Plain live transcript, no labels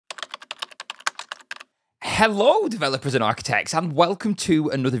Hello, developers and architects, and welcome to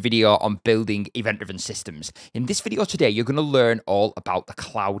another video on building event-driven systems. In this video today, you're going to learn all about the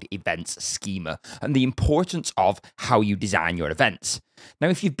Cloud Events schema and the importance of how you design your events. Now,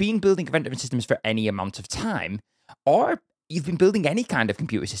 if you've been building event-driven systems for any amount of time, or you've been building any kind of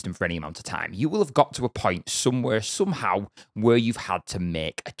computer system for any amount of time, you will have got to a point somewhere, somehow, where you've had to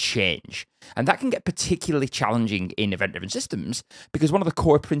make a change. And that can get particularly challenging in event-driven systems because one of the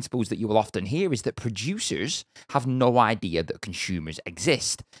core principles that you will often hear is that producers have no idea that consumers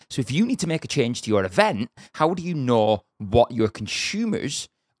exist. So if you need to make a change to your event, how do you know what your consumers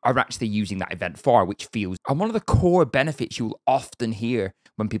are actually using that event for, which feels... And one of the core benefits you will often hear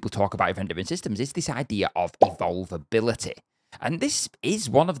when people talk about event-driven systems is this idea of evolvability. And this is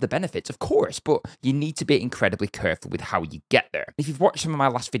one of the benefits, of course, but you need to be incredibly careful with how you get there. If you've watched some of my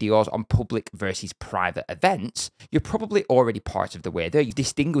last videos on public versus private events, you're probably already part of the way there. You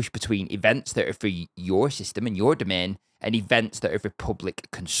distinguish between events that are for your system and your domain and events that are for public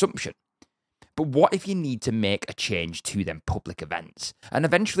consumption. But what if you need to make a change to them public events? And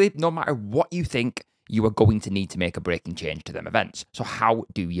eventually, no matter what you think, you are going to need to make a breaking change to them events. So how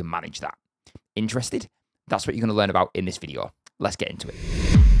do you manage that? Interested? That's what you're going to learn about in this video. Let's get into it.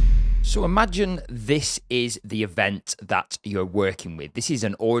 So imagine this is the event that you're working with. This is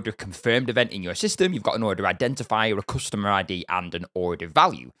an order confirmed event in your system. You've got an order identifier, a customer ID, and an order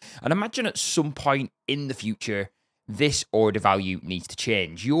value. And imagine at some point in the future, this order value needs to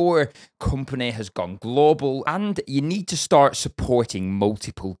change. Your company has gone global and you need to start supporting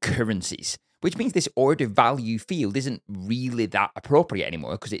multiple currencies, which means this order value field isn't really that appropriate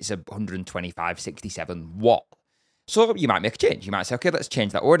anymore because it's a 125.67 watt. So you might make a change. You might say, okay, let's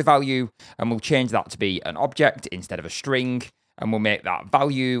change that order value and we'll change that to be an object instead of a string. And we'll make that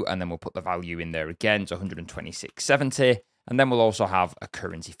value and then we'll put the value in there again. So 126.70. And then we'll also have a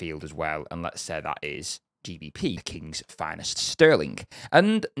currency field as well. And let's say that is GBP, the King's Finest Sterling.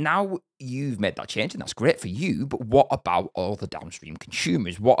 And now you've made that change and that's great for you. But what about all the downstream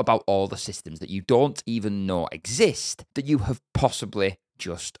consumers? What about all the systems that you don't even know exist that you have possibly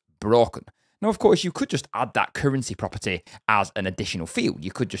just broken? Now, of course, you could just add that currency property as an additional field. You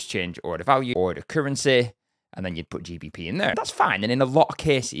could just change order value, order currency, and then you'd put GBP in there. That's fine. And in a lot of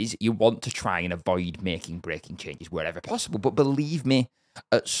cases, you want to try and avoid making breaking changes wherever possible. But believe me,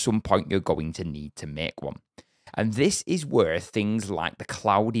 at some point, you're going to need to make one. And this is where things like the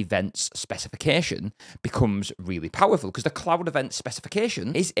CloudEvents Specification becomes really powerful because the CloudEvents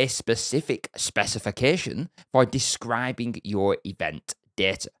Specification is a specific specification for describing your event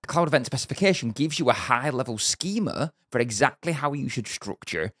data. The CloudEvents Specification gives you a high-level schema for exactly how you should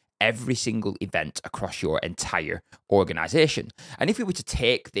structure every single event across your entire organization. And if we were to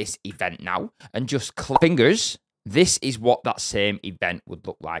take this event now and just click fingers, this is what that same event would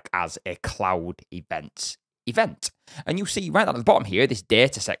look like as a CloudEvents event. And you'll see right at the bottom here, this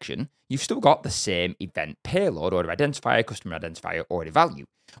data section, you've still got the same event payload, order identifier, customer identifier, order value.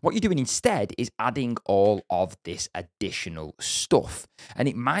 What you're doing instead is adding all of this additional stuff. And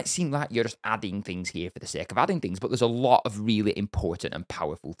it might seem like you're just adding things here for the sake of adding things, but there's a lot of really important and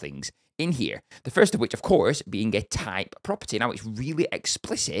powerful things in here. The first of which, of course, being a type property. Now, it's really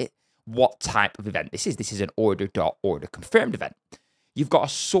explicit what type of event this is. This is an order.order confirmed event. You've got a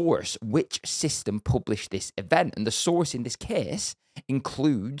source, which system published this event. And the source in this case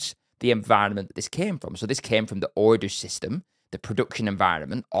includes the environment that this came from. So this came from the order system, the production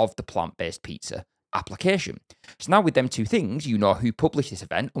environment of the plant-based pizza application. So now with them two things, you know who published this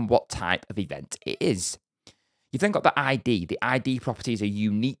event and what type of event it is. You've then got the ID. The ID property is a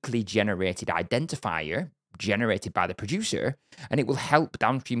uniquely generated identifier generated by the producer, and it will help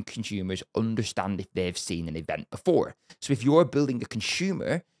downstream consumers understand if they've seen an event before. So if you're building a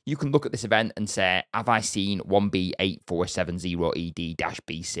consumer, you can look at this event and say, have I seen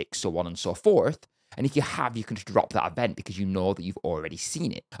 1B8470ED-B6, so on and so forth? And if you have, you can just drop that event because you know that you've already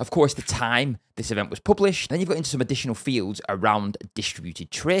seen it. Of course, the time this event was published, then you've got into some additional fields around distributed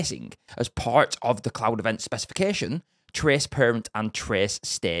tracing. As part of the CloudEvents Specification, trace parent and trace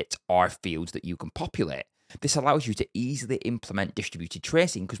state are fields that you can populate. This allows you to easily implement distributed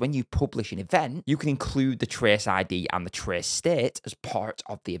tracing because when you publish an event, you can include the trace ID and the trace state as part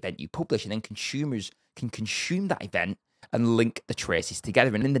of the event you publish, and then consumers can consume that event and link the traces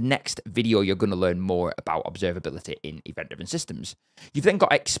together. And in the next video, you're going to learn more about observability in event-driven systems. You've then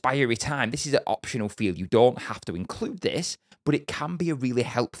got expiry time. This is an optional field. You don't have to include this, but it can be a really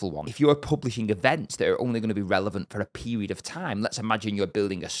helpful one. If you're publishing events that are only going to be relevant for a period of time, let's imagine you're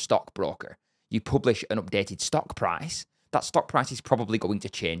building a stockbroker. You publish an updated stock price. That stock price is probably going to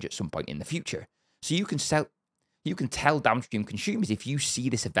change at some point in the future. So you can tell downstream consumers if you see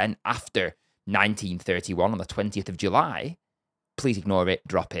this event after 1931 on the 20th of July, please ignore it,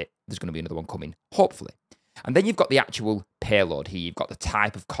 drop it. There's going to be another one coming, hopefully. And then you've got the actual payload here. You've got the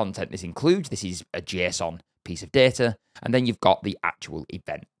type of content this includes. This is a JSON piece of data. And then you've got the actual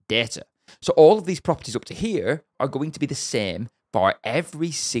event data. So all of these properties up to here are going to be the same for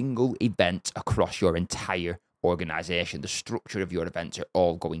every single event across your entire organization. The structure of your events are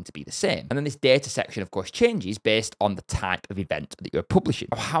all going to be the same. And then this data section, of course, changes based on the type of event that you're publishing.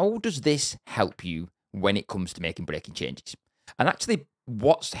 How does this help you when it comes to making breaking changes? And actually,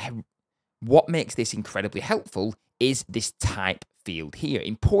 what makes this incredibly helpful is this type field here.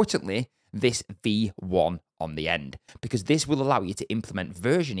 Importantly, this V1 on the end, because this will allow you to implement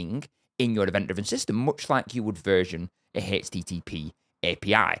versioning in your event-driven system, much like you would version a HTTP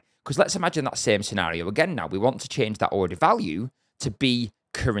API. Because let's imagine that same scenario again now. We want to change that order value to be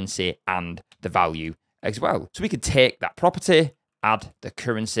currency and the value as well. So we could take that property, add the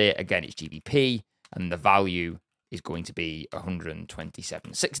currency, again, it's GBP, and the value is going to be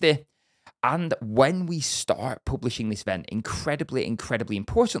 127.60. And when we start publishing this event, incredibly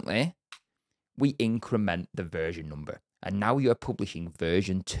importantly, we increment the version number. And now you're publishing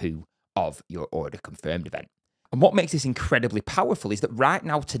version 2 of your order confirmed event. And what makes this incredibly powerful is that right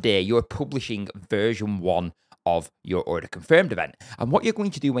now today, you're publishing version 1 of your order confirmed event. And what you're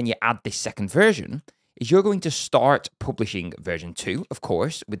going to do when you add this second version is you're going to start publishing version 2, of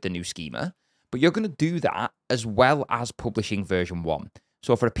course, with the new schema, but you're going to do that as well as publishing version 1.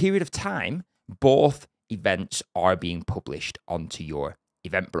 So for a period of time, both events are being published onto your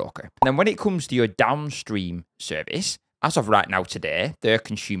event broker. And then when it comes to your downstream service, as of right now today, they're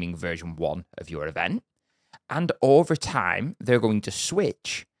consuming version 1 of your event. And over time, they're going to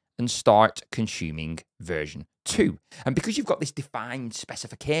switch and start consuming version 2. And because you've got this defined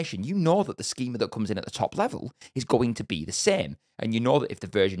specification, you know that the schema that comes in at the top level is going to be the same. And you know that if the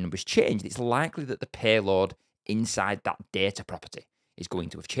version number's changed, it's likely that the payload inside that data property is going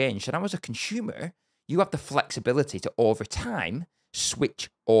to have changed. So now as a consumer, you have the flexibility to, over time, switch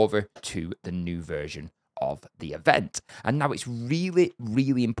over to the new version of the event. And now it's really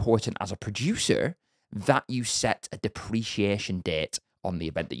important as a producer that you set a depreciation date on the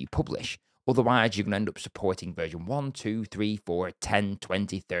event that you publish. Otherwise, you're going to end up supporting version 1, 2, 3, 4, 10,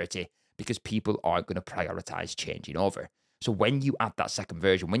 20, 30, because people aren't going to prioritize changing over. So when you add that second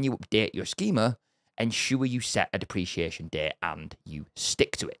version, when you update your schema, ensure you set a depreciation date and you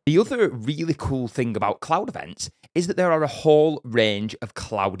stick to it. The other really cool thing about CloudEvents is that there are a whole range of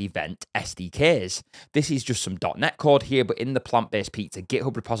CloudEvent SDKs. This is just some .NET code here, but in the Plant-Based Pizza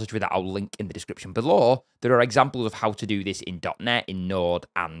GitHub repository that I'll link in the description below, there are examples of how to do this in .NET, in Node,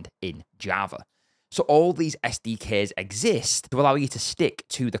 and in Java. So all these SDKs exist to allow you to stick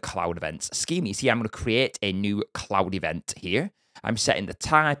to the CloudEvents schema. You see, I'm going to create a new Cloud event here. I'm setting the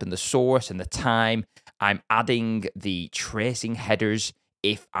type and the source and the time. I'm adding the tracing headers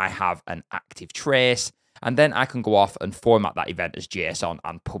if I have an active trace. And then I can go off and format that event as JSON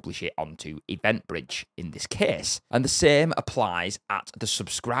and publish it onto EventBridge in this case. And the same applies at the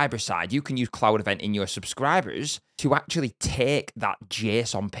subscriber side. You can use CloudEvent in your subscribers to actually take that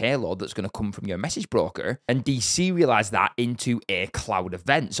JSON payload that's going to come from your message broker and deserialize that into a Cloud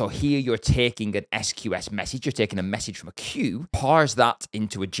event. So here you're taking an SQS message, you're taking a message from a queue, parse that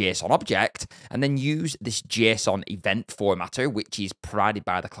into a JSON object, and then use this JSON event formatter, which is provided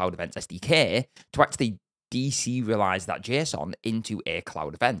by the CloudEvents SDK, to actually deserialize that JSON into a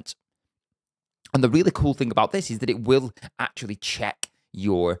Cloud event. And the really cool thing about this is that it will actually check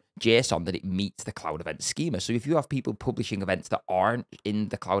your JSON that it meets the Cloud event schema. So if you have people publishing events that aren't in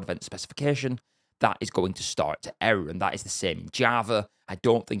the CloudEvents specification, that is going to start to error. And that is the same in Java. I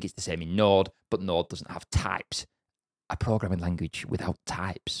don't think it's the same in Node, but Node doesn't have types. A programming language without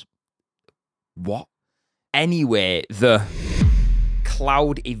types. What? Anyway, the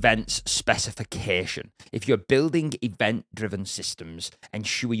CloudEvents Specification. If you're building event-driven systems,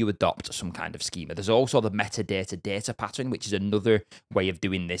 ensure you adopt some kind of schema. There's also the metadata data pattern, which is another way of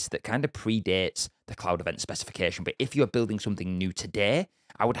doing this that kind of predates the CloudEvents Specification. But if you're building something new today,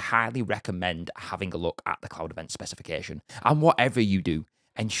 I would highly recommend having a look at the CloudEvents Specification. And whatever you do,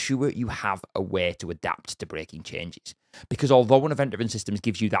 ensure you have a way to adapt to breaking changes. Because although an event-driven systems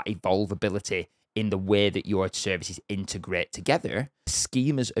gives you that evolvability in the way that your services integrate together,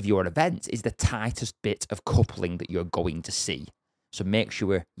 schemas of your events is the tightest bit of coupling that you're going to see. So make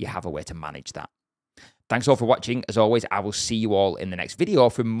sure you have a way to manage that. Thanks all for watching. As always, I will see you all in the next video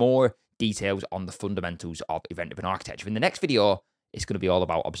for more details on the fundamentals of event-driven architecture. In the next video, it's going to be all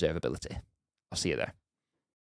about observability. I'll see you there.